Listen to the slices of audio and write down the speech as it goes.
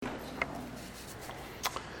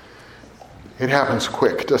It happens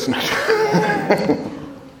quick, doesn't it?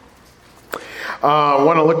 I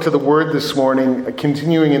want to look to the Word this morning,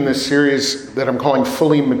 continuing in this series that I'm calling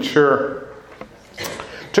Fully Mature.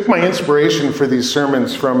 Took my inspiration for these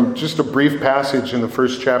sermons from just a brief passage in the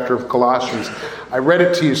first chapter of Colossians. I read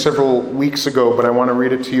it to you several weeks ago, but I want to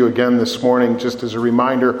read it to you again this morning just as a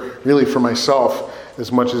reminder, really for myself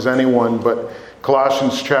as much as anyone. But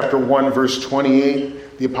Colossians chapter 1, verse 28,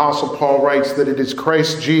 the Apostle Paul writes that it is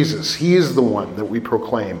Christ Jesus. He is the one that we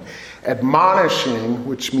proclaim. Admonishing,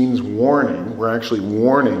 which means warning. We're actually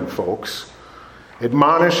warning folks.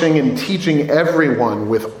 Admonishing and teaching everyone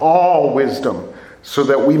with all wisdom, so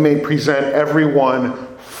that we may present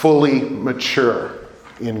everyone fully mature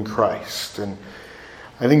in Christ. And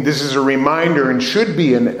I think this is a reminder, and should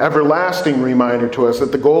be an everlasting reminder to us,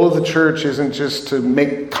 that the goal of the church isn't just to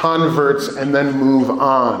make converts and then move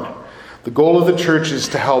on. The goal of the church is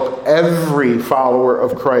to help every follower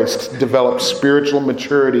of Christ develop spiritual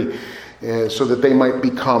maturity so that they might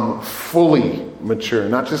become fully mature.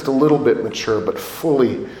 Not just a little bit mature, but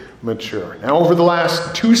fully mature. Now, over the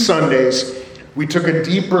last 2 Sundays, we took a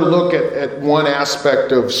deeper look at one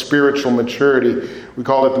aspect of spiritual maturity. We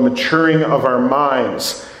call it the maturing of our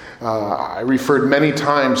minds. I referred many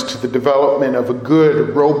times to the development of a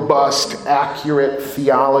good, robust, accurate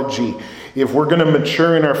theology. If we're going to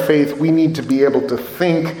mature in our faith, we need to be able to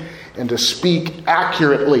think and to speak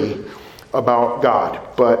accurately about God.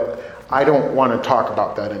 But I don't want to talk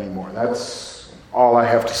about that anymore. That's all I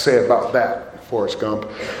have to say about that, Forrest Gump.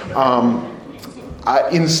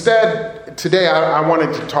 Instead, today I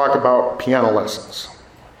wanted to talk about piano lessons.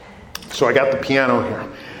 So I got the piano here.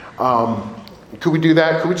 Could we do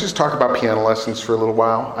that? Could we just talk about piano lessons for a little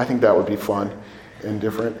while? I think that would be fun and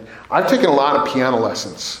different. I've taken a lot of piano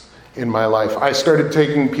lessons in my life. I started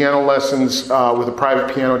taking piano lessons with a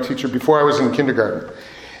private piano teacher before I was in kindergarten.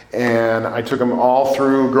 And I took them all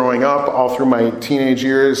through growing up, all through my teenage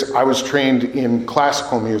years. I was trained in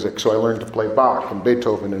classical music, so I learned to play Bach and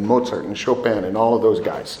Beethoven and Mozart and Chopin and all of those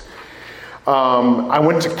guys. I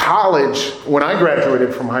went to college. When I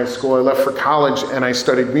graduated from high school, I left for college and I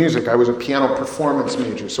studied music. I was a piano performance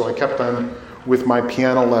major, so I kept on with my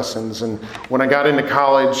piano lessons. And when I got into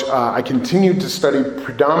college, I continued to study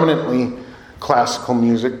predominantly classical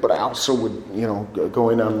music, but I also would, go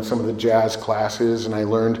in on some of the jazz classes, and I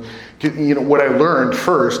learned, what I learned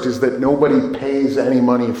first is that nobody pays any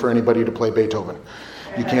money for anybody to play Beethoven.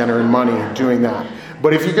 You can't earn money doing that.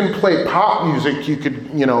 But if you can play pop music, you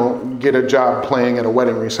could, get a job playing at a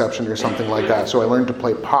wedding reception or something like that. So I learned to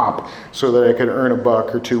play pop so that I could earn $1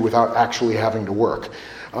 or $2 without actually having to work.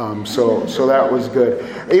 So that was good.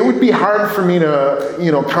 It would be hard for me to,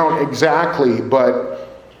 count exactly, but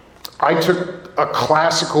I took a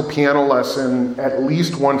classical piano lesson at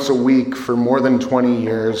least once a week for more than 20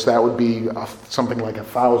 years. That would be something like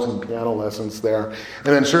 1,000 piano lessons there. And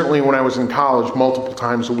then certainly when I was in college, multiple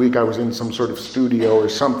times a week, I was in some sort of studio or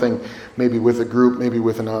something, maybe with a group, maybe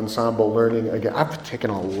with an ensemble learning. Again, I've taken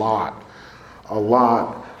a lot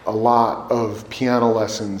of piano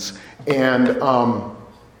lessons. And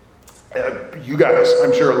you guys,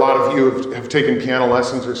 I'm sure a lot of you have taken piano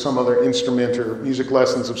lessons or some other instrument or music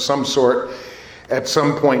lessons of some sort at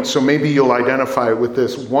some point, so maybe you'll identify with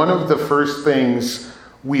this. One of the first things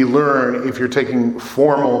we learn if you're taking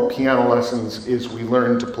formal piano lessons is we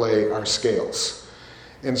learn to play our scales.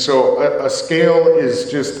 And so a scale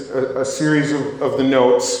is just a series of the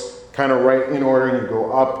notes, kind of right in order, and you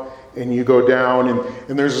go up and you go down,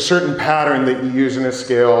 and there's a certain pattern that you use in a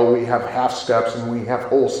scale. We have half steps and we have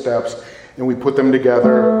whole steps, and we put them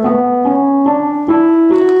together.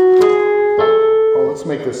 Oh, let's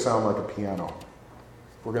make this sound like a piano.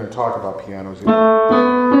 We're going to talk about pianos here.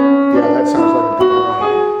 Yeah, that sounds like a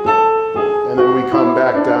piano. And then we come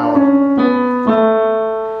back down.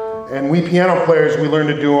 And we piano players, we learn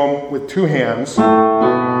to do them with 2 hands. I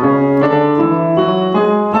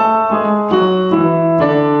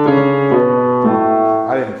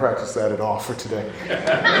didn't practice that at all for today.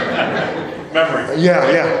 Memory.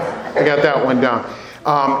 Yeah. I got that one down.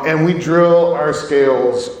 And we drill our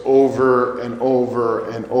scales over and over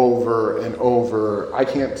and over and over. I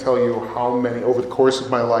can't tell you how many, over the course of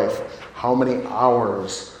my life, how many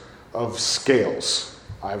hours of scales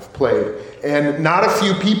I've played. And not a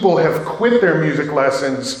few people have quit their music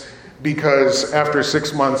lessons because after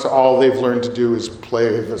 6 months, all they've learned to do is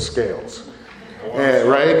play the scales.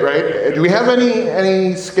 Right? Do we have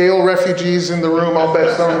any scale refugees in the room? I'll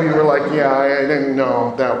bet some of you were like, yeah, I didn't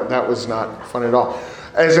know. That was not fun at all.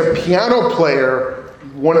 As a piano player,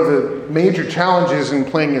 one of the major challenges in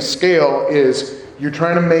playing a scale is you're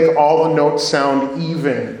trying to make all the notes sound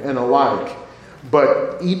even and alike.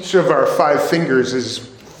 but each of our 5 fingers is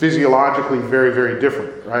physiologically very, very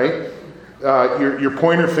different, right? Your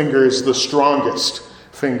pointer finger is the strongest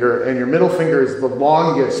finger, and your middle finger is the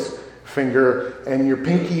longest finger, and your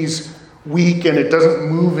pinky's weak and it doesn't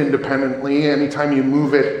move independently. Anytime you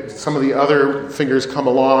move it, some of the other fingers come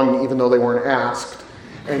along even though they weren't asked.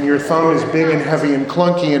 And your thumb is big and heavy and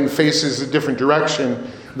clunky and faces a different direction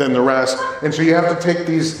than the rest. And so you have to take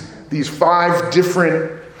these 5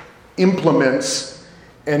 different implements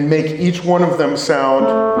and make each one of them sound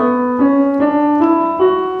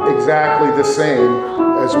exactly the same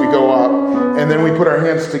as we go up. And then we put our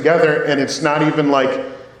hands together, and it's not even like,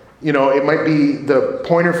 it might be the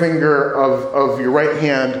pointer finger of your right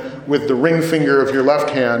hand with the ring finger of your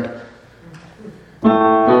left hand.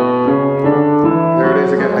 There it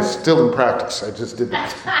is again. I still in practice. I just did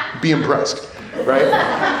that. Be impressed, right?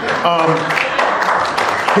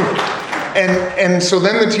 And so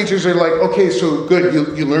then the teachers are like, okay, so good,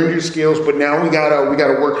 you learned your scales, but now we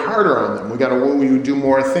gotta work harder on them. We gotta do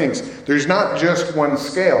more things. There's not just one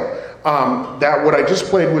scale. That what I just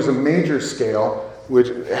played was a major scale, which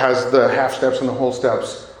has the half steps and the whole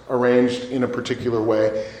steps arranged in a particular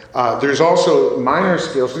way. There's also minor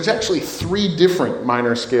scales. There's actually 3 different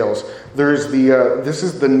minor scales. There's this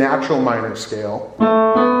is the natural minor scale.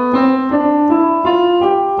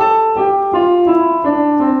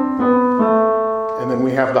 And then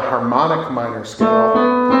we have the harmonic minor scale.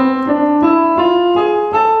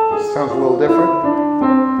 Sounds a little different.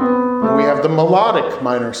 And we have the melodic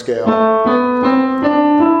minor scale.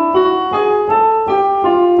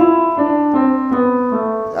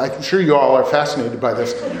 I'm sure you all are fascinated by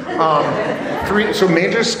this. So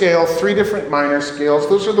major scale, 3 different minor scales.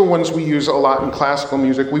 Those are the ones we use a lot in classical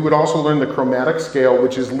music. We would also learn the chromatic scale,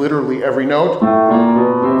 which is literally every note.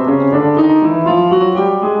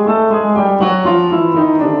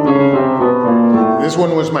 This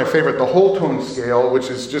one was my favorite, the whole tone scale, which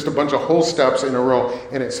is just a bunch of whole steps in a row,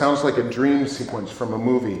 and it sounds like a dream sequence from a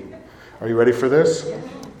movie. Are you ready for this?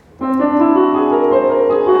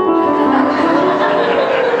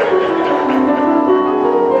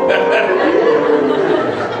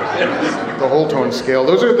 The whole tone scale.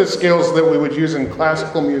 Those are the scales that we would use in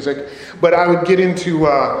classical music. But I would get into,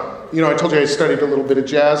 I told you I studied a little bit of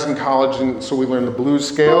jazz in college, and so we learned the blues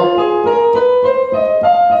scale.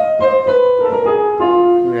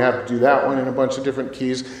 We have to do that one in a bunch of different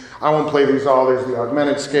keys. I won't play these all. There's the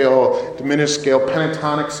augmented scale, diminished scale,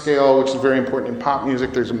 pentatonic scale, which is very important in pop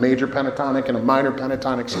music. There's a major pentatonic and a minor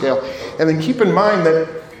pentatonic scale. And then keep in mind that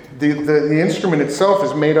the instrument itself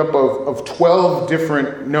is made up of 12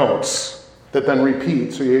 different notes that then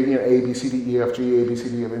repeat. So you A, B, C, D, E, F, G, A, B, C,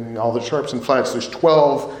 D, and all the sharps and flats. There's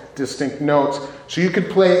 12 distinct notes. So you could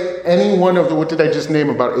play any one of what did I just name,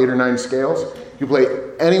 about 8 or 9 scales? You play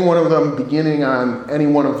any one of them beginning on any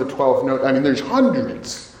one of the 12 notes. I mean, there's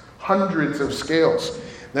hundreds of scales.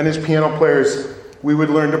 Then as piano players, we would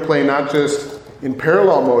learn to play not just in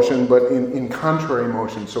parallel motion, but in contrary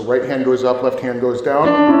motion. So right hand goes up, left hand goes down.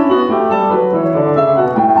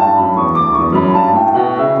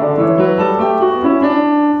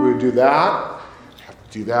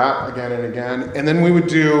 Do that again and again. And then we would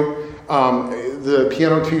do, the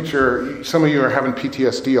piano teacher, some of you are having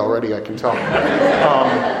PTSD already, I can tell,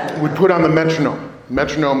 would put on the metronome.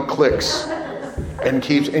 Metronome clicks and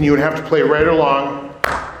keeps, and you would have to play right along,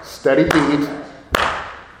 steady beat.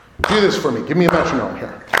 Do this for me. Give me a metronome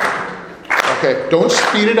here. Okay, don't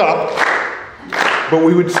speed it up, but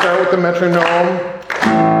we would start with the metronome.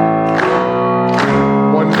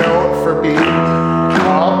 One note for beat.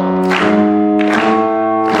 Up.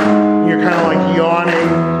 You're kind of like yawning.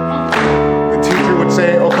 The teacher would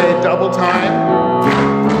say, okay, double time.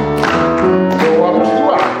 Go up 2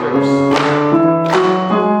 octaves.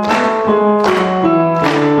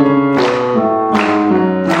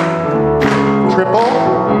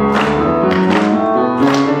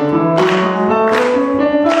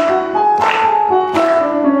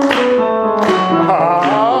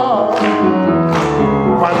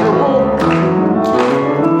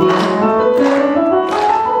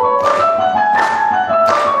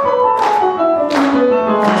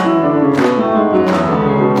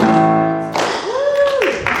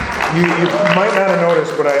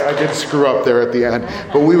 Screw up there at the end,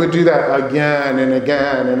 but we would do that again and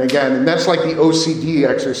again and again, and that's like the OCD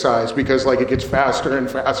exercise, because like it gets faster and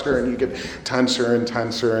faster and you get tenser and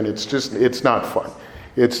tenser, and it's not fun.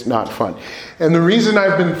 It's not fun. And the reason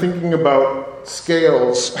I've been thinking about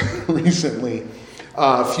scales recently,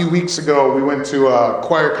 a few weeks ago we went to a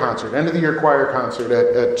choir concert, end of the year choir concert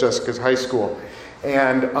at Jessica's high school,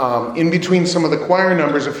 And in between some of the choir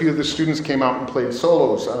numbers, a few of the students came out and played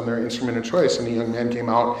solos on their instrument of choice. And a young man came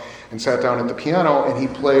out and sat down at the piano, and he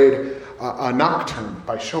played a nocturne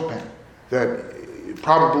by Chopin that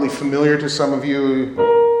probably familiar to some of you.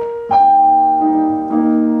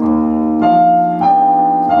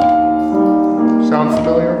 Sound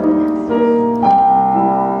familiar?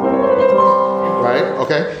 Right?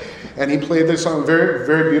 Okay. And he played this song, very,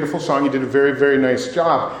 very beautiful song. He did a very, very nice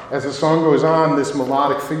job. As the song goes on, this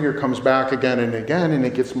melodic figure comes back again and again, and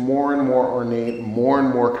it gets more and more ornate, more and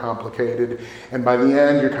more complicated. And by the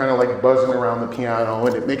end, you're kind of like buzzing around the piano,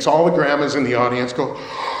 and it makes all the grandmas in the audience go,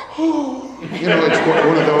 oh, it's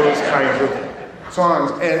one of those kinds of songs.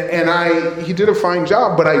 And he did a fine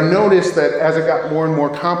job, but I noticed that as it got more and more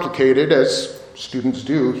complicated, as students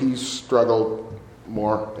do, he struggled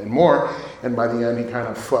more and more, and by the end he kind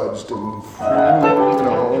of fudged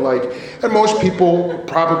and most people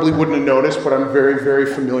probably wouldn't have noticed, but I'm very, very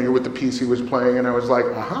familiar with the piece he was playing, and I was like,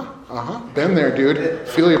 been there, dude,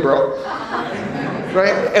 feel you, bro.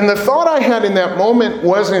 Right? And the thought I had in that moment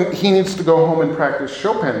wasn't he needs to go home and practice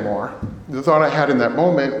Chopin more. The thought I had in that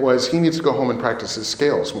moment was he needs to go home and practice his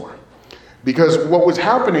scales more. Because what was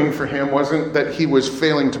happening for him wasn't that he was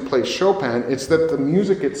failing to play Chopin, it's that the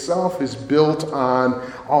music itself is built on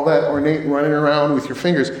all that ornate running around with your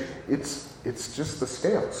fingers. It's just the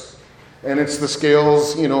scales. And it's the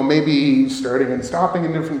scales, maybe starting and stopping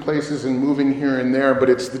in different places and moving here and there, but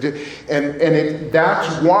it's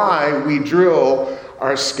that's why we drill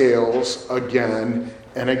our scales again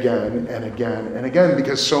and again and again and again,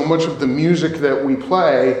 because so much of the music that we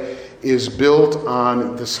play is built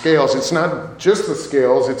on the scales. It's not just the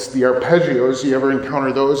scales, it's the arpeggios. You ever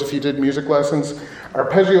encounter those if you did music lessons?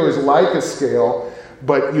 Arpeggio is like a scale,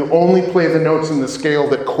 but you only play the notes in the scale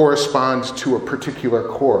that correspond to a particular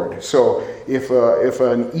chord. So if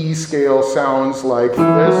an E scale sounds like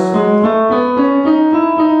this,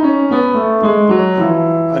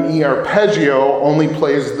 an E arpeggio only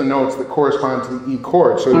plays the notes that correspond to the E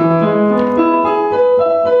chord. So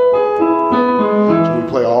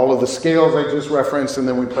play all of the scales I just referenced, and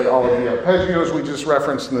then we play all of the arpeggios we just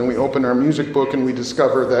referenced, and then we open our music book and we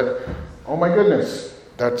discover that, oh my goodness,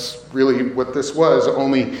 that's really what this was.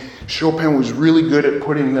 Only Chopin was really good at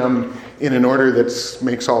putting them in an order that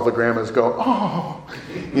makes all the grandmas go, oh,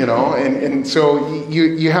 and so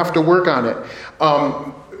you have to work on it.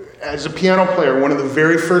 As a piano player, one of the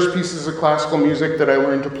very first pieces of classical music that I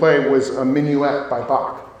learned to play was a minuet by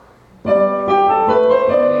Bach.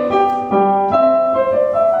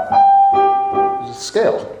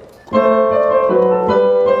 Scale.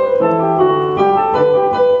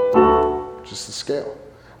 Just the scale.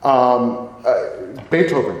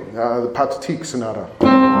 Beethoven, the Pathetique Sonata.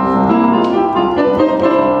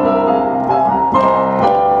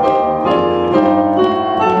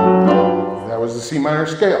 That was the C minor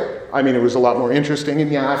scale. I mean, it was a lot more interesting, and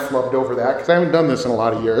I flubbed over that because I haven't done this in a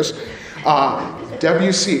lot of years.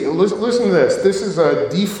 Debussy, listen to this. This is a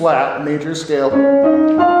D flat major scale.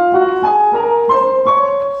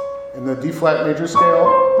 And the D flat major scale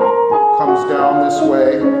comes down this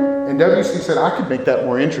way. And Debussy said, I could make that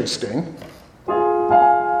more interesting.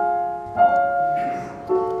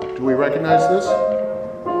 Do we recognize this?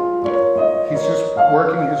 He's just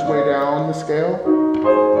working his way down the scale.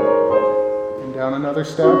 And down another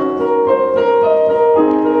step. Down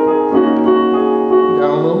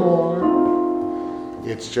a little more.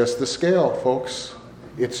 It's just the scale, folks.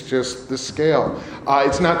 It's just the scale.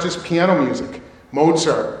 It's not just piano music.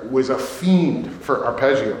 Mozart was a fiend for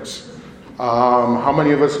arpeggios. How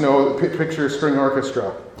many of us know, picture a string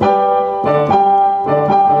orchestra?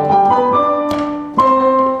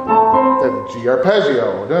 The G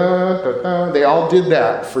arpeggio. Da, da, da. They all did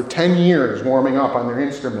that for 10 years, warming up on their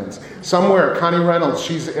instruments. Somewhere, Connie Reynolds,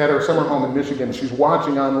 she's at her summer home in Michigan. She's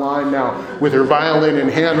watching online now with her violin in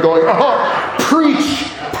hand going, oh, preach,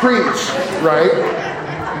 right?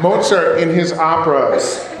 Mozart in his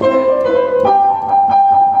operas.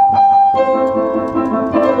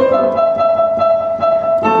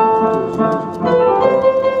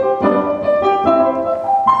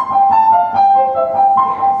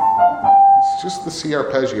 The C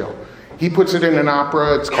arpeggio. He puts it in an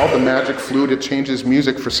opera. It's called The Magic Flute. It changes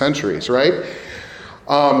music for centuries, right?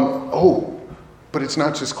 But it's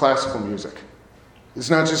not just classical music. It's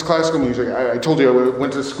not just classical music. I told you I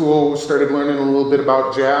went to school, started learning a little bit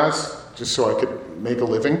about jazz, just so I could make a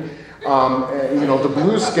living. The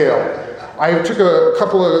blues scale. I took a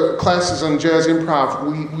couple of classes on jazz improv.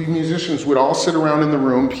 We musicians would all sit around in the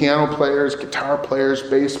room, piano players, guitar players,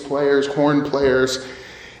 bass players, horn players,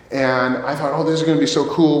 and I thought, this is going to be so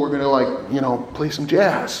cool. We're going to play some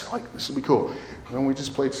jazz. This will be cool. And we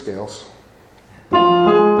just played scales. Week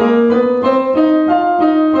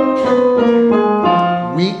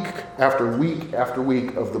after week after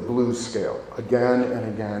week of the blues scale, again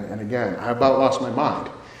and again and again. I about lost my mind.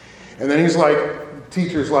 And then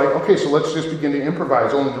teacher's like, okay, so let's just begin to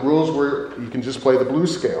improvise. Only the rules were you can just play the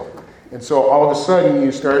blues scale. And so all of a sudden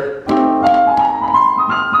you start...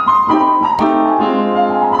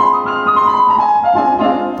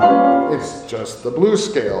 It's just the blues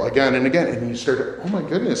scale again and again. And you start, oh my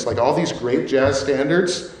goodness, like all these great jazz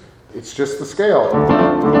standards, it's just the scale.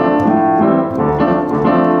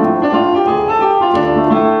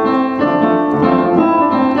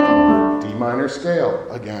 D minor scale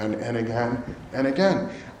again and again and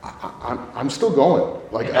again. I'm still going.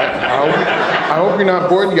 I hope you're not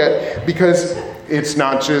bored yet, because it's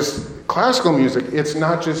not just classical music. It's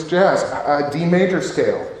not just jazz. D major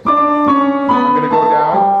scale. I'm going to go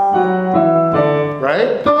down.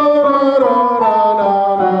 Right?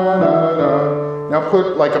 Now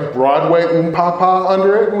put like a Broadway pa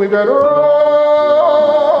under it, and we got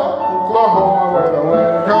Oklahoma where the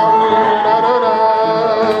wind comes.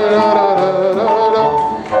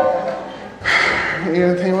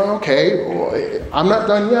 You think, well, okay, I'm not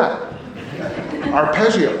done yet.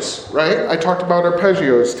 Arpeggios, right? I talked about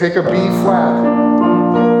arpeggios. Take a B flat.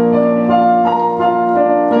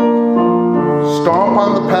 Stomp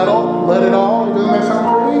on the pedal, let it all. Doesn't that sound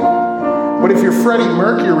pretty? But if you're Freddie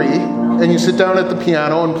Mercury and you sit down at the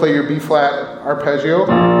piano and play your B flat arpeggio,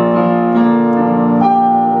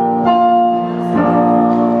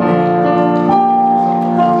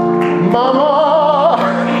 Mama!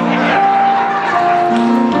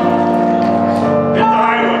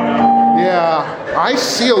 Yeah, I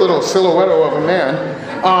see a little silhouette of a man.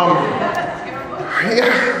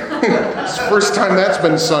 Yeah. It's the first time that's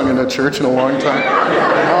been sung in a church in a long time.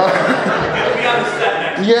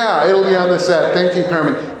 Yeah, it'll be on the set. Thank you,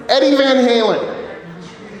 Carmen. Eddie Van Halen,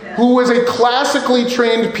 who was a classically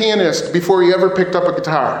trained pianist before he ever picked up a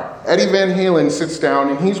guitar. Eddie Van Halen sits down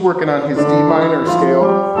and he's working on his D minor scale.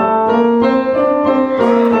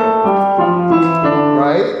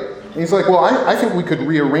 Right? And he's like, well, I think we could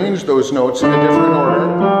rearrange those notes in a different order,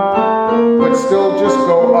 but still just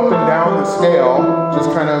go up and down the scale,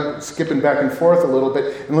 just kind of skipping back and forth a little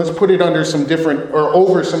bit, and let's put it under some different, or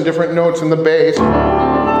over some different notes in the bass. Come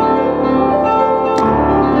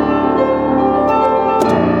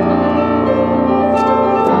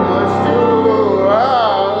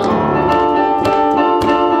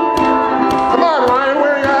on, Ryan,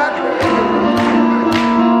 where are you at?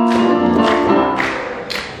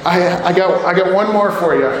 I got one more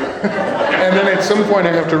for you. And then at some point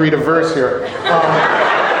I have to read a verse here.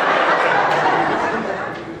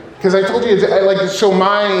 Because I told you, so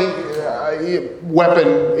my weapon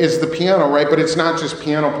is the piano, right? But it's not just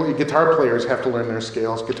piano. Guitar players have to learn their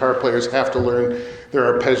scales. Guitar players have to learn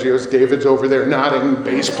their arpeggios. David's over there nodding.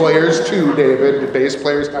 Bass players too, David. The bass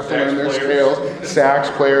players have to learn their scales. Sax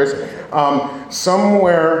players.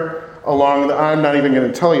 Somewhere along I'm not even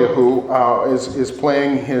going to tell you who, is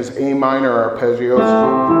playing his A minor arpeggios,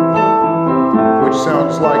 which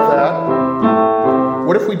sounds like that.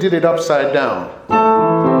 What if we did it upside down?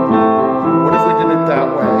 What if we did it that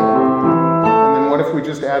way? And then what if we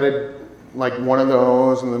just added like one of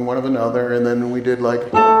those and then one of another, and then we did like...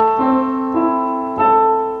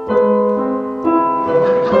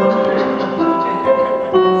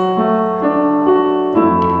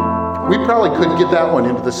 We probably could get that one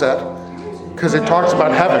into the set, because it talks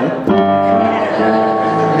about heaven. Yeah.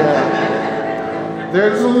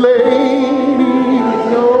 There's a lady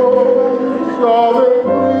who knows all the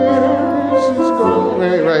places go.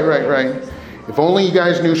 Right. If only you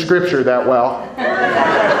guys knew scripture that well.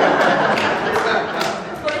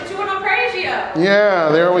 Yeah,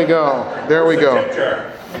 there we go.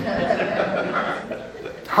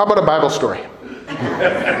 How about a Bible story?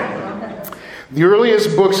 The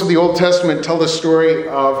earliest books of the Old Testament tell the story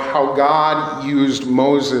of how God used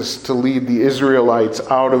Moses to lead the Israelites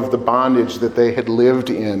out of the bondage that they had lived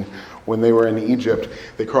in when they were in Egypt.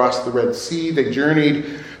 They crossed the Red Sea, they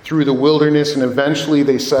journeyed through the wilderness, and eventually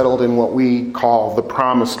they settled in what we call the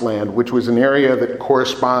Promised Land, which was an area that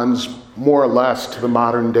corresponds more or less to the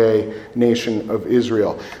modern day nation of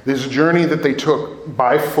Israel. This journey that they took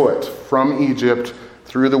by foot from Egypt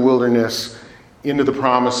through the wilderness into the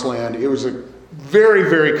Promised Land, it was a very,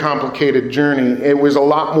 very complicated journey. It was a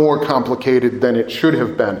lot more complicated than it should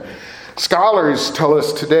have been. Scholars tell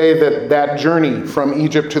us today that journey from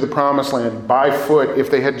Egypt to the Promised Land by foot, if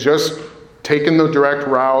they had just taken the direct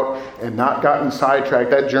route and not gotten sidetracked,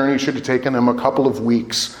 that journey should have taken them a couple of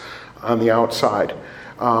weeks on the outside.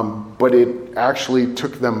 but it actually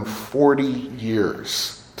took them 40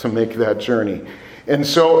 years to make that journey. And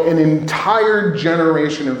so an entire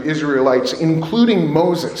generation of Israelites, including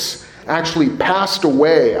Moses, actually passed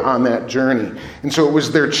away on that journey. And so it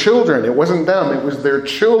was their children, it wasn't them, it was their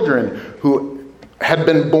children who had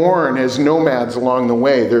been born as nomads along the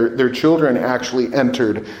way. Their children actually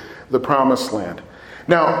entered the promised land.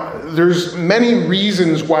 Now, there's many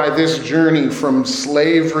reasons why this journey from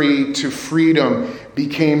slavery to freedom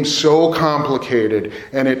became so complicated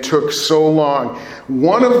and it took so long.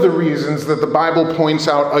 One of the reasons that the Bible points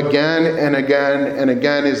out again and again and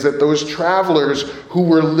again is that those travelers who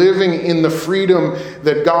were living in the freedom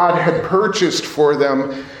that God had purchased for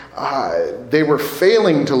them, they were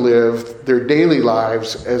failing to live their daily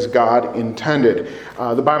lives as God intended.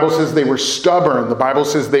 The Bible says they were stubborn. The Bible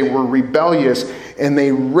says they were rebellious, and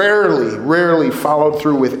they rarely followed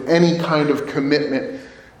through with any kind of commitment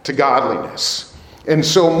to godliness. And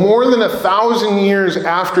so more than 1,000 years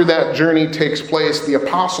after that journey takes place, the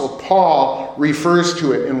Apostle Paul refers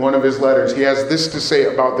to it in one of his letters. He has this to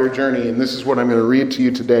say about their journey, and this is what I'm going to read to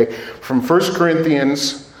you today from 1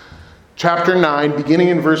 Corinthians chapter 9, beginning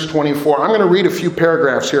in verse 24. I'm going to read a few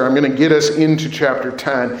paragraphs here. I'm going to get us into chapter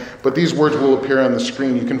 10, but these words will appear on the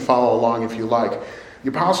screen. You can follow along if you like. The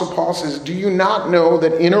Apostle Paul says, "Do you not know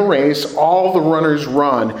that in a race all the runners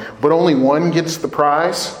run, but only one gets the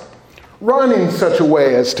prize? Run in such a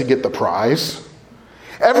way as to get the prize.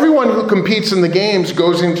 Everyone who competes in the games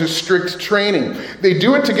goes into strict training. They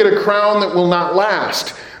do it to get a crown that will not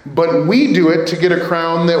last, but we do it to get a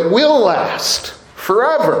crown that will last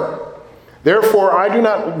forever. Therefore, I do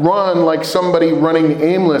not run like somebody running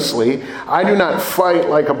aimlessly. I do not fight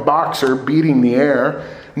like a boxer beating the air.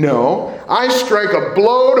 No, I strike a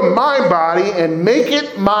blow to my body and make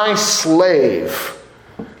it my slave,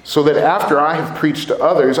 so that after I have preached to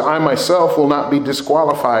others, I myself will not be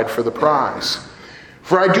disqualified for the prize.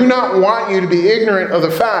 For I do not want you to be ignorant of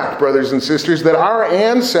the fact, brothers and sisters, that our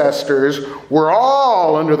ancestors were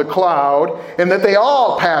all under the cloud, and that they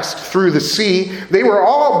all passed through the sea. They were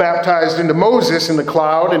all baptized into Moses in the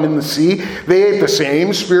cloud and in the sea. They ate the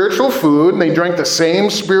same spiritual food, and they drank the same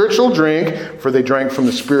spiritual drink, for they drank from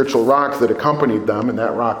the spiritual rock that accompanied them, and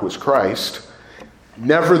that rock was Christ.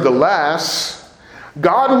 Nevertheless,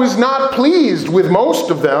 God was not pleased with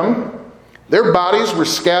most of them. Their bodies were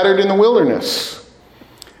scattered in the wilderness.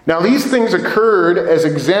 Now these things occurred as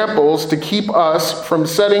examples to keep us from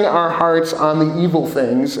setting our hearts on the evil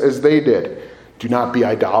things as they did. Do not be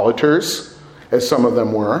idolaters, as some of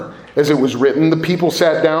them were. As it was written, the people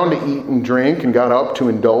sat down to eat and drink and got up to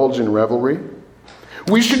indulge in revelry.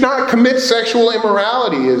 We should not commit sexual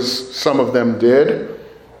immorality, as some of them did.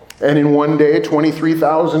 And in one day,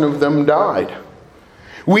 23,000 of them died.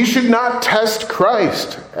 We should not test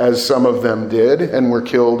Christ, as some of them did, and were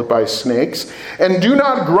killed by snakes. And do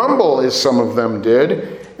not grumble, as some of them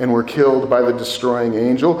did, and were killed by the destroying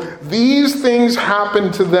angel. These things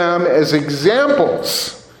happened to them as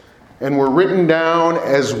examples, and were written down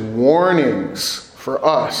as warnings for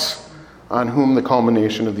us, on whom the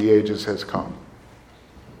culmination of the ages has come."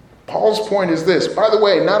 Paul's point is this. By the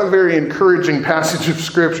way, not a very encouraging passage of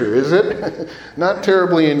Scripture, is it? Not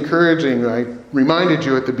terribly encouraging. I reminded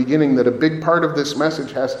you at the beginning that a big part of this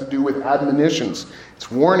message has to do with admonitions. It's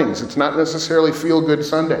warnings. It's not necessarily feel-good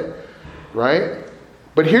Sunday, right?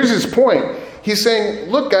 But here's his point. He's saying,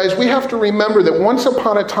 look, guys, we have to remember that once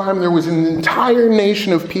upon a time there was an entire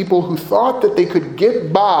nation of people who thought that they could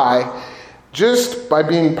get by just by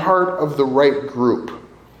being part of the right group.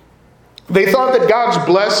 They thought that God's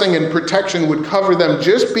blessing and protection would cover them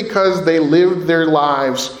just because they lived their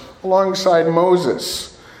lives alongside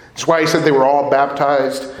Moses. That's why he said they were all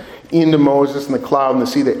baptized into Moses in the cloud and the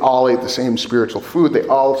sea. They all ate the same spiritual food. They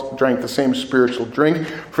all drank the same spiritual drink.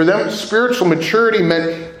 For them, spiritual maturity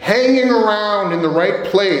meant hanging around in the right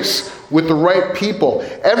place with the right people.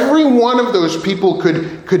 Every one of those people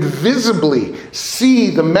could visibly see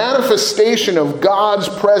the manifestation of God's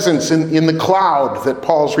presence in the cloud that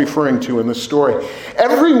Paul's referring to in the story.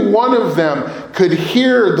 Every one of them could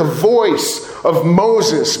hear the voice of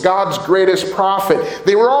Moses, God's greatest prophet.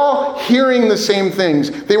 They were all hearing the same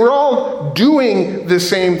things. They were all doing the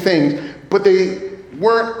same things, but they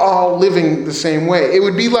weren't all living the same way. It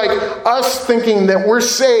would be like us thinking that we're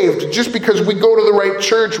saved just because we go to the right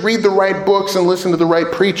church, read the right books, and listen to the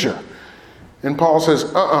right preacher. And Paul says,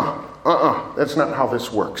 that's not how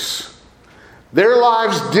this works. Their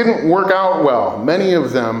lives didn't work out well. Many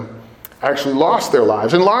of them actually lost their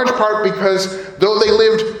lives, in large part because though they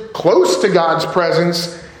lived close to God's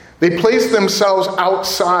presence, they placed themselves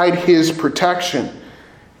outside his protection.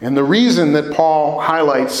 And the reason that Paul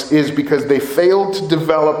highlights is because they failed to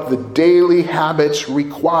develop the daily habits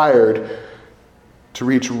required to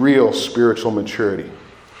reach real spiritual maturity.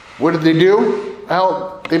 What did they do?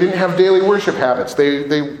 Well, they didn't have daily worship habits.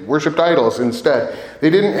 They worshiped idols instead. They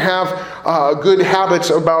didn't have good habits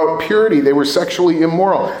about purity. They were sexually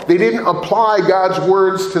immoral. They didn't apply God's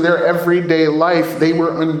words to their everyday life. They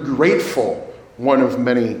were ungrateful, one of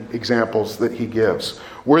many examples that he gives.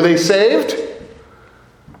 Were they saved?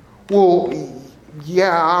 Well,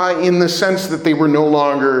 yeah, in the sense that they were no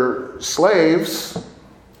longer slaves.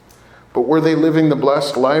 But were they living the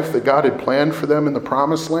blessed life that God had planned for them in the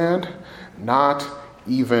promised land? Not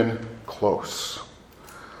even close.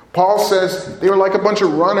 Paul says they were like a bunch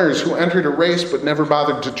of runners who entered a race but never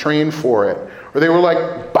bothered to train for it. Or they were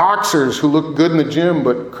like boxers who looked good in the gym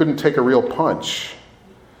but couldn't take a real punch.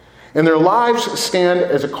 And their lives stand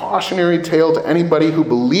as a cautionary tale to anybody who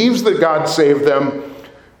believes that God saved them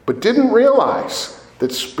but didn't realize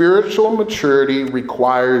that spiritual maturity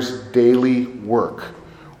requires daily work.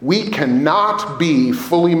 We cannot be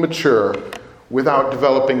fully mature without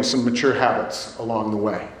developing some mature habits along the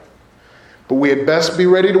way. But we had best be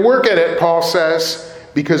ready to work at it, Paul says,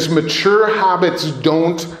 because mature habits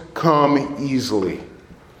don't come easily.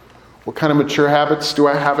 What kind of mature habits do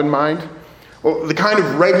I have in mind? Well, the kind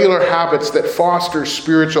of regular habits that foster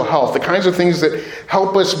spiritual health, the kinds of things that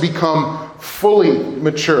help us become fully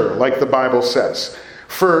mature, like the Bible says.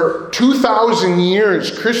 For 2,000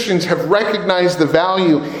 years, Christians have recognized the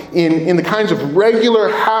value in the kinds of regular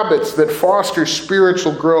habits that foster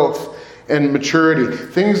spiritual growth and maturity.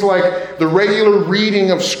 Things like the regular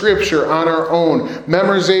reading of Scripture on our own,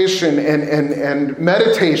 memorization and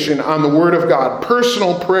meditation on the Word of God,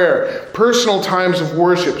 personal prayer, personal times of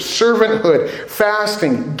worship, servanthood,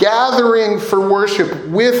 fasting, gathering for worship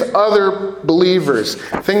with other believers,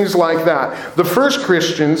 things like that. The first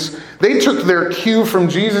Christians, they took their cue from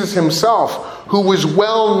Jesus himself, who was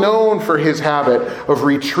well known for his habit of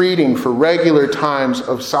retreating for regular times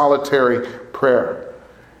of solitary prayer.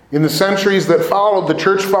 In the centuries that followed, the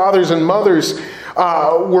church fathers and mothers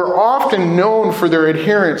were often known for their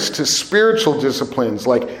adherence to spiritual disciplines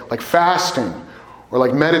like fasting or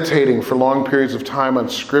like meditating for long periods of time on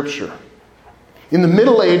Scripture. In the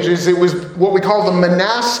Middle Ages, it was what we call the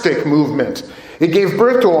monastic movement. It gave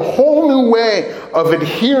birth to a whole new way of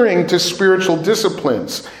adhering to spiritual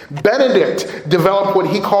disciplines. Benedict developed what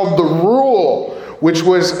he called the rule, which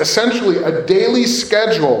was essentially a daily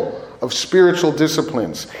schedule of spiritual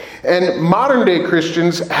disciplines. And modern day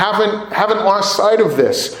Christians haven't lost sight of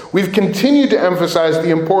this. We've continued to emphasize the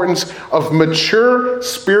importance of mature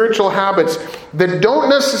spiritual habits that don't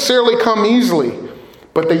necessarily come easily,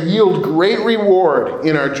 but they yield great reward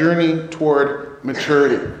in our journey toward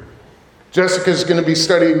maturity. Jessica's going to be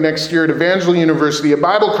studying next year at Evangel University, a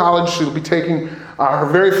Bible college. She'll be taking her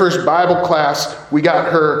very first Bible class. We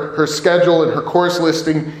got her schedule and her course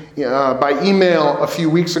listing by email a few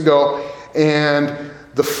weeks ago. And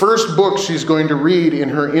the first book she's going to read in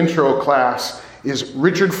her intro class is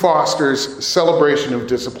Richard Foster's Celebration of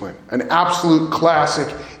Discipline, an absolute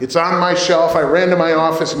classic. It's on my shelf. I ran to my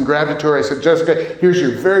office and grabbed it to her. I said, Jessica, here's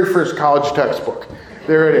your very first college textbook.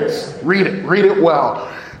 There it is. Read it well.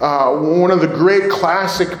 One of the great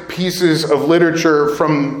classic pieces of literature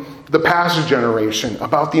from the past generation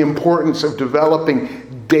about the importance of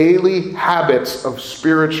developing daily habits of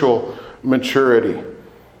spiritual maturity.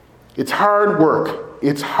 It's hard work.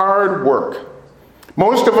 It's hard work.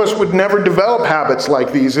 Most of us would never develop habits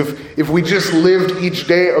like these if we just lived each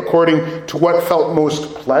day according to what felt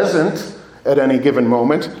most pleasant at any given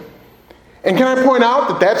moment. And can I point out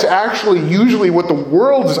that that's actually usually what the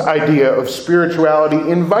world's idea of spirituality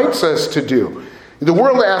invites us to do. The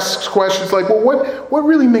world asks questions like, well, what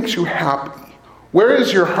really makes you happy? Where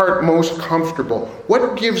is your heart most comfortable?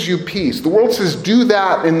 What gives you peace? The world says, do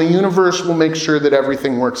that, and the universe will make sure that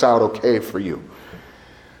everything works out okay for you.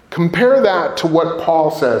 Compare that to what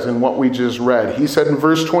Paul says in what we just read. He said in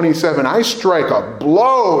verse 27, I strike a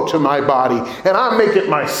blow to my body, and I make it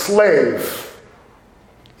my slave.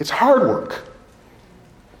 It's hard work.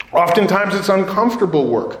 Oftentimes it's uncomfortable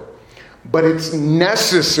work. But it's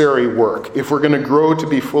necessary work if we're going to grow to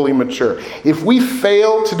be fully mature. If we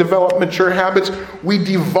fail to develop mature habits, we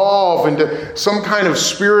devolve into some kind of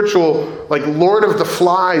spiritual, like Lord of the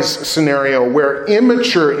Flies scenario where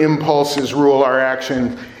immature impulses rule our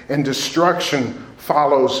action and destruction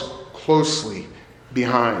follows closely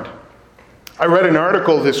behind. I read an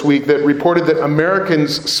article this week that reported that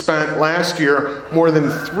Americans spent last year more than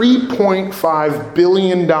 $3.5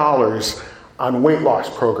 billion on weight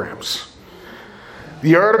loss programs.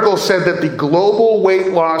 The article said that the global weight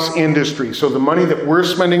loss industry, so the money that we're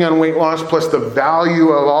spending on weight loss plus the value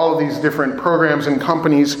of all of these different programs and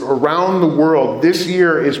companies around the world, this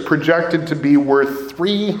year is projected to be worth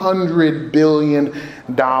 $300 billion.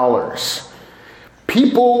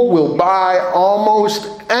 People will buy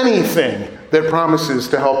almost anything that promises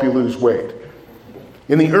to help you lose weight.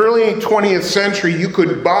 In the early 20th century, you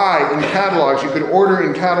could buy in catalogs, you could order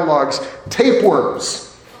in catalogs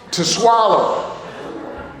tapeworms to swallow.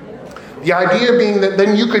 The idea being that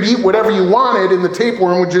then you could eat whatever you wanted and the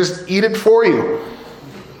tapeworm would just eat it for you.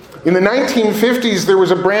 In the 1950s, there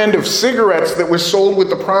was a brand of cigarettes that was sold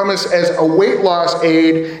with the promise as a weight loss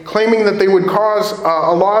aid, claiming that they would cause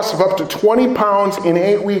a loss of up to 20 pounds in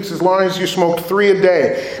 8 weeks as long as you smoked 3 a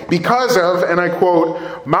day because of, and I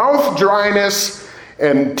quote, mouth dryness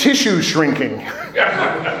and tissue shrinking.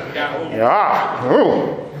 Yeah.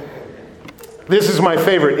 Ooh. This is my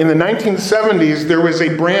favorite. In the 1970s, there was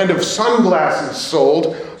a brand of sunglasses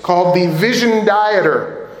sold called the Vision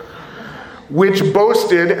Dieter, which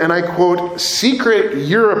boasted, and I quote, secret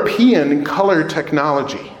European color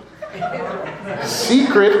technology.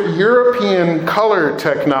 Secret European color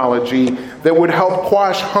technology that would help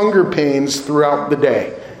quash hunger pains throughout the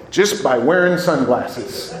day, just by wearing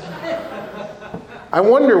sunglasses. I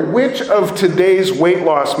wonder which of today's weight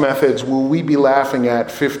loss methods will we be laughing at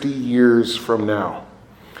 50 years from now?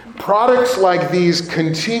 Products like these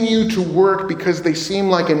continue to work because they seem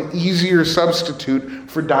like an easier substitute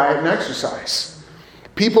for diet and exercise.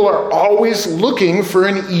 People are always looking for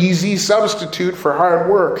an easy substitute for hard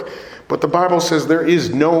work, but the Bible says there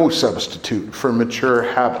is no substitute for mature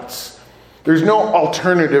habits. There's no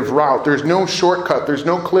alternative route. There's no shortcut. There's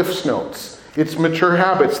no Cliff's Notes. It's mature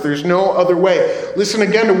habits. There's no other way. Listen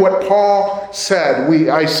again to what Paul said.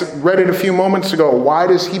 I read it a few moments ago. Why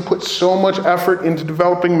does he put so much effort into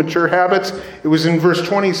developing mature habits? It was in verse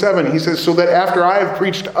 27. He says, so that after I have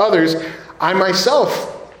preached to others, I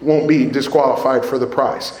myself won't be disqualified for the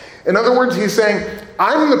prize. In other words, he's saying,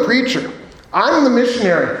 I'm the preacher. I'm the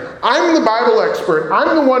missionary. I'm the Bible expert.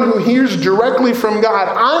 I'm the one who hears directly from God.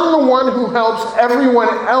 I'm the one who helps everyone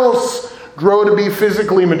else grow to be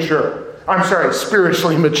physically mature.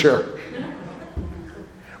 Spiritually mature.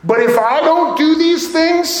 But if I don't do these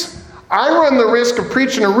things, I run the risk of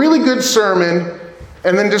preaching a really good sermon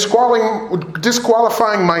and then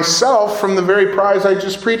disqualifying myself from the very prize I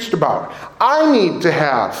just preached about. I need to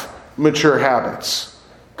have mature habits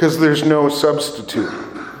because there's no substitute.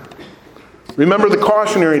 Remember the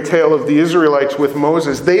cautionary tale of the Israelites with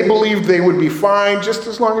Moses. They believed they would be fine just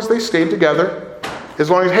as long as they stayed together. As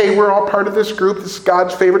long as, hey, we're all part of this group. This is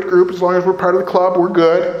God's favorite group. As long as we're part of the club, we're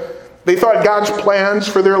good. They thought God's plans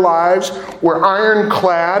for their lives were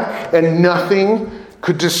ironclad and nothing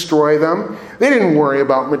could destroy them. They didn't worry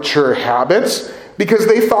about mature habits because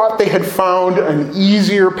they thought they had found an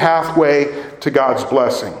easier pathway to God's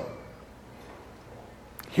blessing.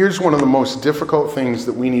 Here's one of the most difficult things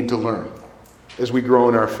that we need to learn as we grow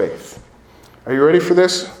in our faith. Are you ready for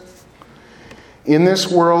this? In this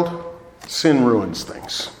world, sin ruins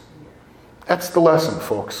things. That's the lesson,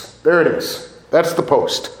 folks. There it is. That's the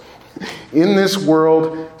post. In this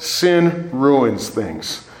world, sin ruins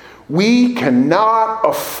things. We cannot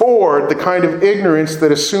afford the kind of ignorance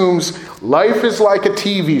that assumes life is like a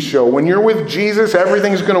TV show. When you're with Jesus,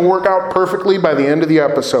 everything's going to work out perfectly by the end of the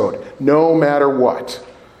episode, no matter what.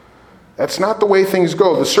 That's not the way things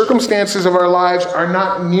go. The circumstances of our lives are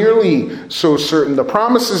not nearly so certain. The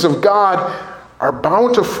promises of God are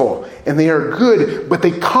bountiful and they are good, but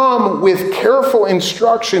they come with careful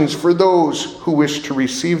instructions for those who wish to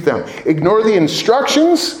receive them. Ignore the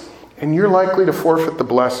instructions and you're likely to forfeit the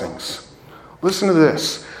blessings. Listen to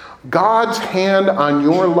this. God's hand on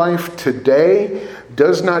your life today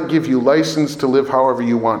does not give you license to live however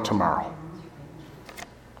you want tomorrow.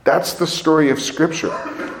 That's the story of Scripture.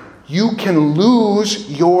 You can lose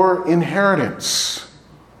your inheritance.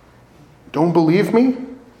 Don't believe me?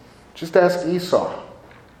 Just ask Esau.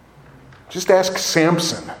 Just ask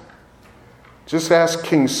Samson. Just ask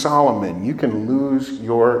King Solomon. You can lose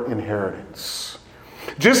your inheritance.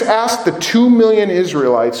 Just ask the 2 million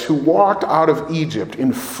Israelites who walked out of Egypt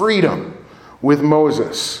in freedom with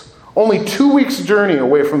Moses. Only 2 weeks' journey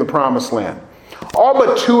away from the promised land. All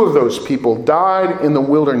but 2 of those people died in the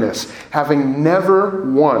wilderness, having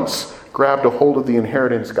never once grabbed a hold of the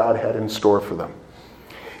inheritance God had in store for them.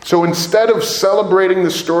 So instead of celebrating the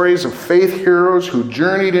stories of faith heroes who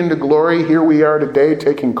journeyed into glory, here we are today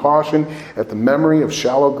taking caution at the memory of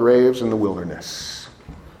shallow graves in the wilderness.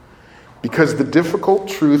 Because the difficult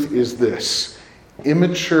truth is this: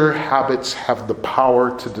 immature habits have the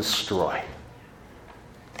power to destroy.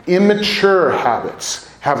 Immature habits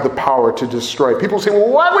have the power to destroy. People say, well,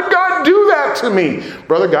 why would God do that to me?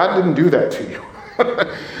 Brother, God didn't do that to you.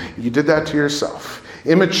 You did that to yourself.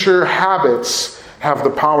 Immature habits have the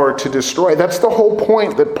power to destroy. That's the whole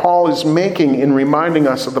point that Paul is making in reminding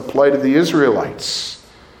us of the plight of the Israelites.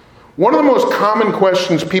 One of the most common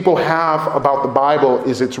questions people have about the Bible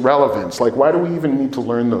is its relevance. Like, why do we even need to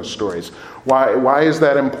learn those stories? Why is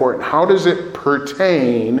that important? How does it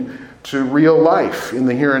pertain to real life in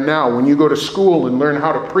the here and now? When you go to school and learn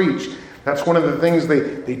how to preach, that's one of the things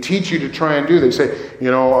they teach you to try and do. They say,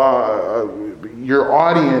 your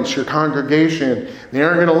audience, your congregation, they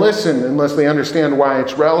aren't going to listen unless they understand why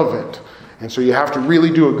it's relevant. And so you have to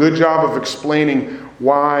really do a good job of explaining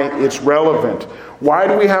why it's relevant. Why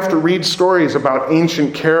do we have to read stories about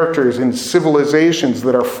ancient characters and civilizations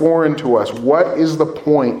that are foreign to us? What is the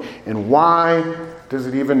point, and why does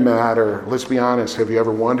it even matter? Let's be honest. Have you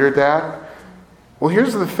ever wondered that? Well,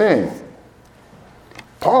 here's the thing.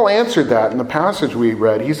 Paul answered that in the passage we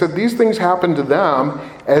read. He said these things happened to them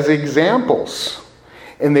as examples,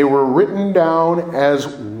 and they were written down as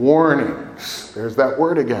warnings. There's that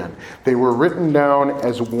word again. They were written down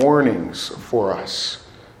as warnings for us.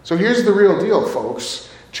 So here's the real deal, folks.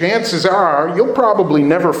 Chances are you'll probably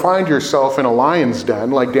never find yourself in a lion's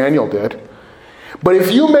den like Daniel did. But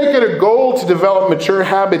if you make it a goal to develop mature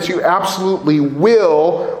habits, you absolutely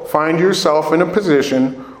will find yourself in a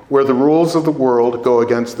position where the rules of the world go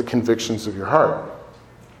against the convictions of your heart.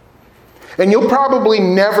 And you'll probably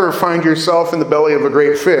never find yourself in the belly of a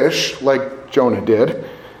great fish like Jonah did.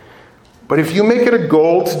 But if you make it a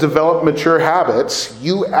goal to develop mature habits,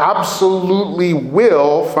 you absolutely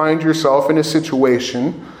will find yourself in a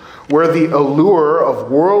situation where the allure of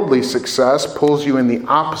worldly success pulls you in the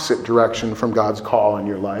opposite direction from God's call in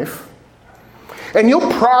your life. And you'll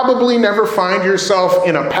probably never find yourself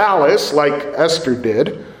in a palace like Esther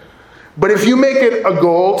did. But if you make it a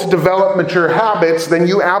goal to develop mature habits, then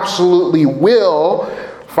you absolutely will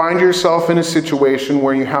find yourself in a situation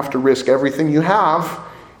where you have to risk everything you have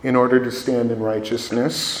in order to stand in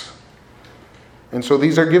righteousness. And so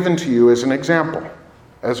these are given to you as an example,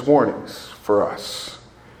 as warnings for us.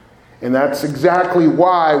 And that's exactly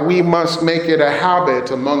why we must make it a habit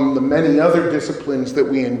among the many other disciplines that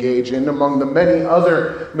we engage in, among the many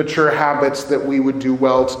other mature habits that we would do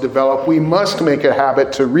well to develop. We must make a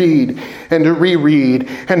habit to read and to reread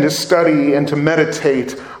and to study and to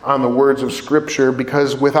meditate on the words of Scripture,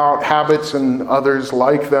 because without habits and others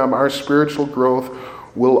like them, our spiritual growth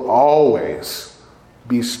will always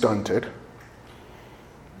be stunted.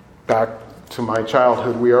 Back to my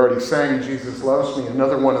childhood, we already sang Jesus Loves Me,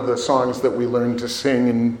 another one of the songs that we learned to sing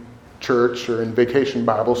in church or in vacation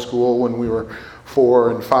Bible school when we were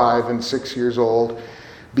 4 and 5 and 6 years old,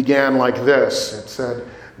 began like this. It said,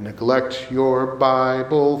 neglect your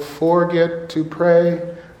Bible, forget to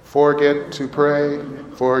pray, forget to pray,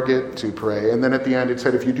 forget to pray. And then at the end it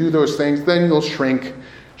said, if you do those things, then you'll shrink,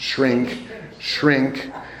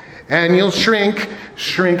 and you'll shrink,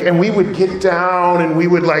 and we would get down and we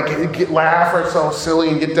would laugh ourselves silly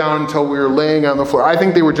and get down until we were laying on the floor. I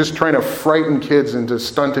think they were just trying to frighten kids into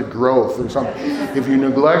stunted growth or something. If you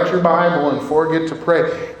neglect your Bible and forget to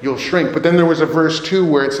pray, you'll shrink. But then there was a verse 2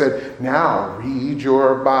 where it said, now read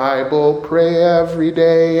your Bible, pray every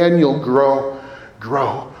day, and you'll grow.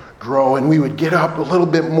 And we would get up a little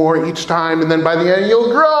bit more each time, and then by the end,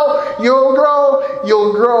 you'll grow.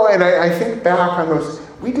 And I think back on those.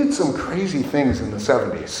 We did some crazy things in the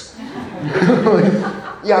 70s.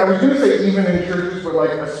 I was going to say even in churches, but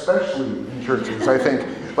especially in churches, I think.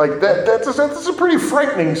 That's a pretty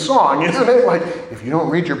frightening song, isn't it? If you don't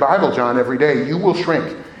read your Bible, John, every day, you will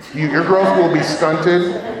shrink. Your growth will be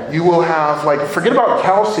stunted. You will have, forget about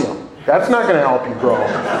calcium. That's not going to help you grow.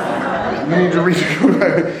 You need to read your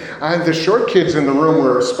Bible. The short kids in the room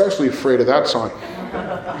were especially afraid of that song.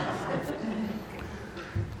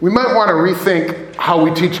 We might want to rethink how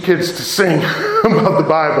we teach kids to sing about the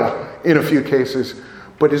Bible in a few cases.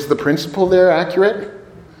 But is the principle there accurate?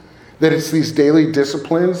 That it's these daily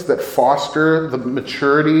disciplines that foster the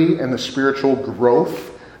maturity and the spiritual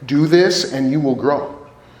growth? Do this and you will grow.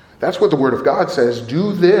 That's what the Word of God says.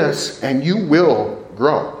 Do this and you will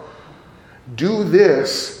grow. Do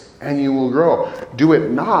this and you will grow. Do it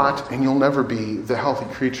not and you'll never be the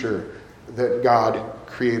healthy creature that God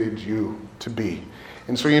created you to be.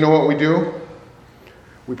 And so you know what we do?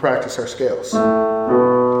 We practice our scales. And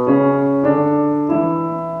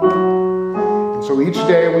so each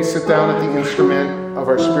day we sit down at the instrument of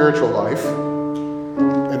our spiritual life.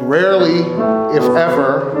 And rarely, if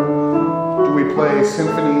ever, do we play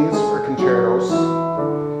symphonies or concertos.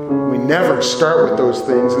 We never start with those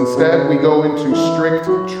things. Instead, we go into strict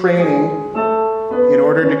training in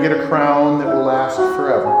order to get a crown that will last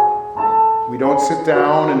forever. We don't sit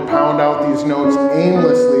down and pound out these notes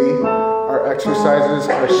aimlessly. Our exercises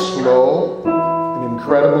are slow and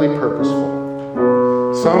incredibly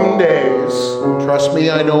purposeful. Some days, trust me,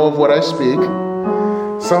 I know of what I speak.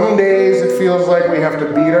 Some days it feels like we have to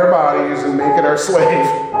beat our bodies and make it our slave.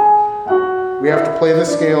 We have to play the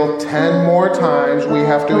scale 10 more times. We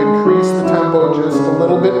have to increase the tempo just a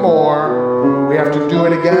little bit more. We have to do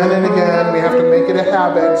it again and again. We have to make it a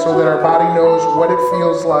habit so that our body knows what it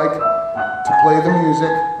feels like to play the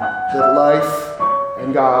music that life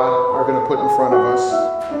and God are going to put in front of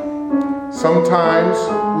us. Sometimes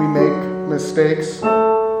we make mistakes,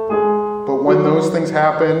 but when those things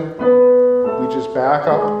happen, we just back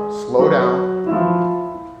up, slow down,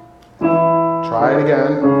 try it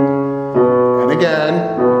again, and again,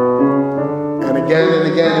 and again,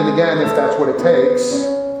 and again, and again, if that's what it takes.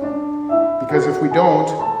 Because if we don't,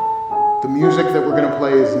 the music that we're going to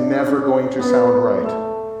play is never going to sound right.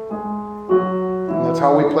 And that's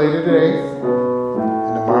how we played it today.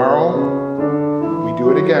 And tomorrow, we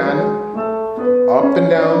do it again, up and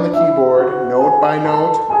down the keyboard, note by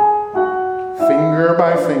note, finger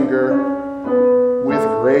by finger, with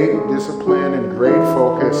great discipline and great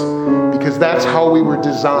focus, because that's how we were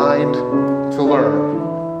designed to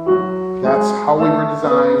learn. That's how we were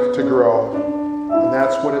designed to grow. And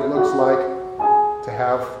that's what it looks like to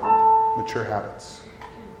have mature habits.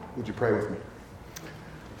 Would you pray with me?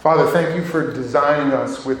 Father, thank you for designing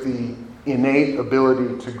us with the innate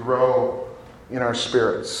ability to grow in our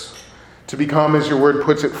spirits, to become, as your word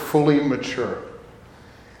puts it, fully mature.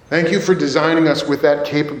 Thank you for designing us with that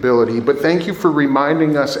capability, but thank you for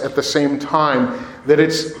reminding us at the same time that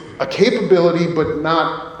it's a capability but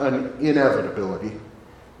not an inevitability.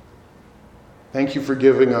 Thank you for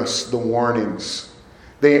giving us the warnings.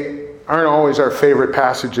 They aren't always our favorite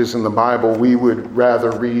passages in the Bible. We would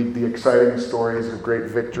rather read the exciting stories of great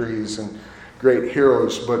victories and great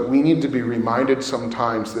heroes, but we need to be reminded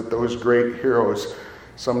sometimes that those great heroes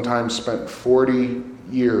sometimes spent 40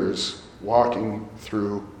 years walking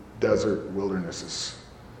through desert wildernesses,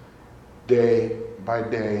 day by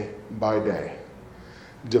day by day,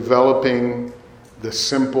 developing the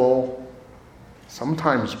simple,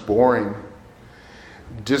 sometimes boring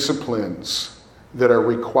disciplines that are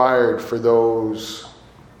required for those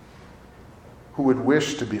who would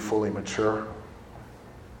wish to be fully mature.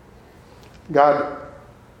 God,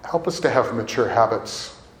 help us to have mature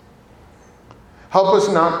habits. Help us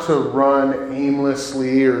not to run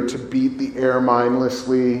aimlessly or to beat the air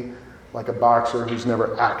mindlessly like a boxer who's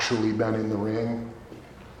never actually been in the ring.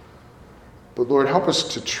 But Lord, help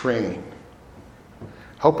us to train.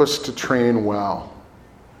 Help us to train well.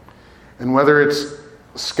 And whether it's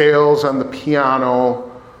scales on the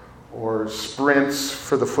piano or sprints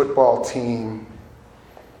for the football team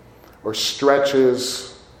or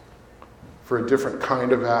stretches for a different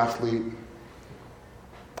kind of athlete,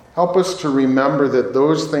 help us to remember that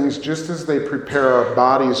those things, just as they prepare our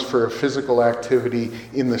bodies for a physical activity,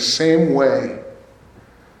 in the same way,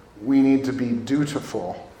 we need to be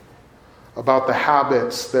dutiful about the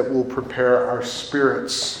habits that will prepare our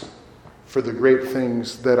spirits for the great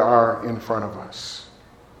things that are in front of us.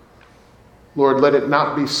 Lord, let it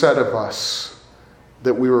not be said of us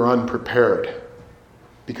that we were unprepared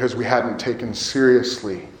because we hadn't taken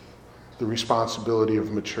seriously the responsibility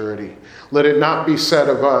of maturity. Let it not be said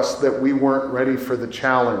of us that we weren't ready for the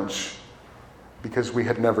challenge because we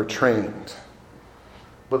had never trained.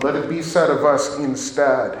 But let it be said of us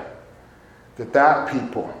instead that that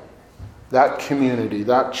people, that community,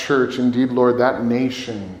 that church, indeed, Lord, that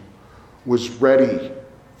nation was ready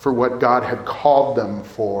for what God had called them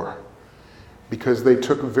for, because they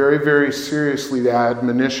took very, very seriously the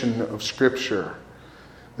admonition of Scripture,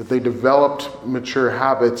 that they developed mature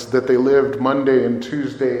habits, that they lived Monday and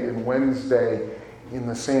Tuesday and Wednesday in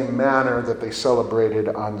the same manner that they celebrated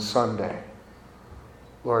on Sunday.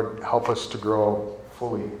 Lord, help us to grow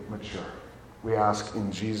fully mature. We ask in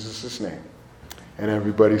Jesus' name. And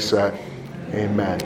everybody said, amen.